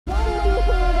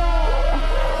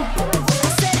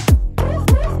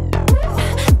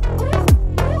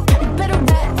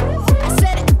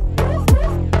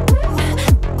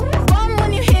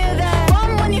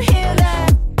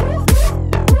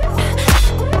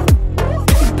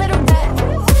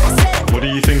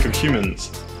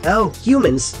humans. Oh,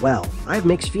 humans? Well, I have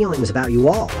mixed feelings about you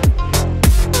all.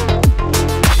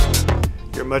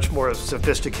 You're much more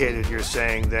sophisticated, you're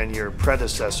saying, than your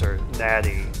predecessor,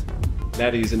 Natty.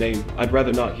 Natty is a name I'd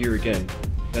rather not hear again.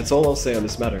 That's all I'll say on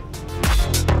this matter.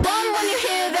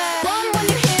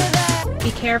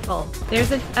 Be careful.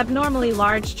 There's an abnormally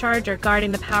large charger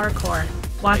guarding the power core.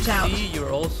 Watch out. I see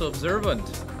you're also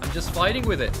observant. I'm just fighting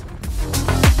with it.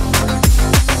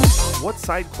 What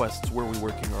side quests were we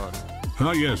working on?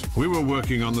 Ah yes, we were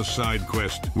working on the side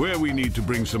quest, where we need to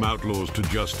bring some outlaws to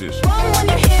justice.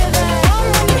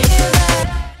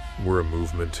 We're a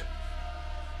movement,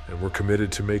 and we're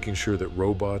committed to making sure that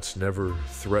robots never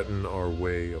threaten our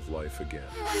way of life again.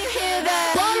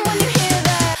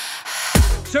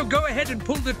 So go ahead and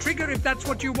pull the trigger if that's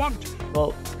what you want.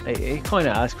 Well, he kind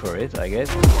of asked for it, I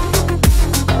guess.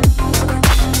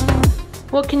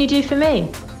 What can you do for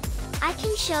me? I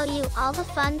can show you all the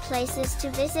fun places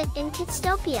to visit in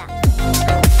Kidstopia.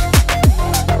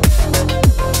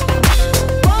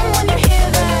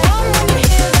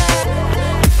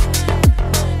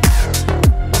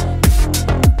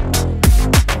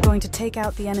 We're going to take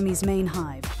out the enemy's main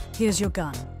hive. Here's your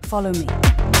gun. Follow me.